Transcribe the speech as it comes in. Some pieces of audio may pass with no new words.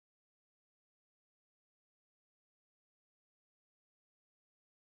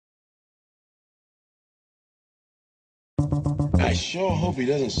I sure hope he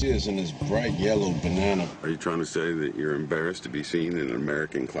doesn't see us in this bright yellow banana. Are you trying to say that you're embarrassed to be seen in an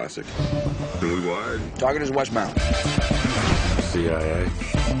American classic? Who we wired? Target is westbound. CIA?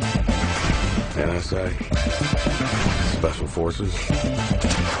 NSA? Special Forces?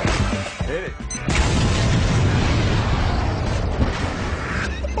 Hit it.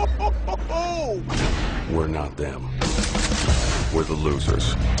 We're not them. We're the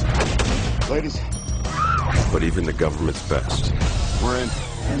losers. Ladies. But even the government's best. We're in.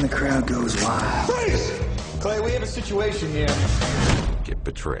 And the crowd goes wild. Freeze! Clay, we have a situation here. Get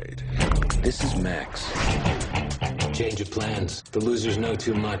betrayed. This is Max. Change of plans. The losers know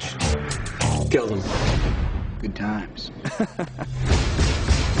too much. Kill them. Good times.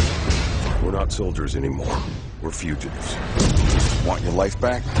 We're not soldiers anymore. We're fugitives. Want your life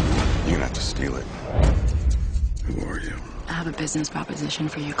back? You're gonna have to steal it. Who are you? I have a business proposition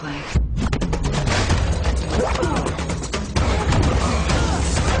for you, Clay.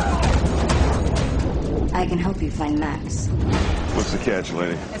 I can help you find Max. What's the catch,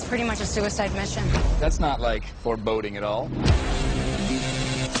 lady? It's pretty much a suicide mission. That's not, like, foreboding at all.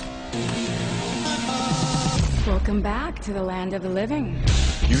 Welcome back to the land of the living.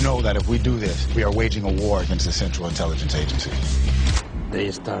 You know that if we do this, we are waging a war against the Central Intelligence Agency. They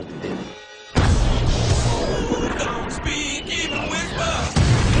started it.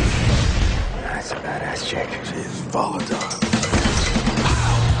 That's a badass chick. She is volatile.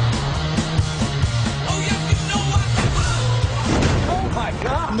 Oh my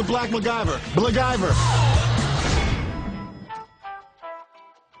God! I'm the Black MacGyver. Blacgyver.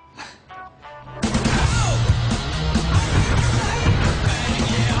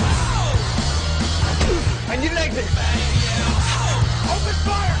 I need an exit. Open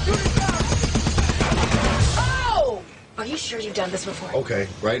fire! Shoot it down! Oh! Are you sure you've done this before? Okay,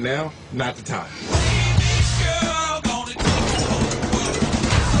 right now, not the time.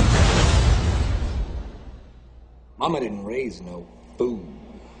 Mama didn't raise no fool.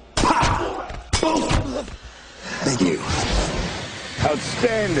 Thank you.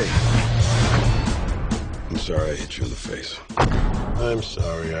 Outstanding. I'm sorry I hit you in the face. I'm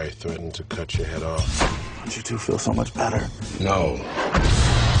sorry I threatened to cut your head off. Don't you two feel so much better? No.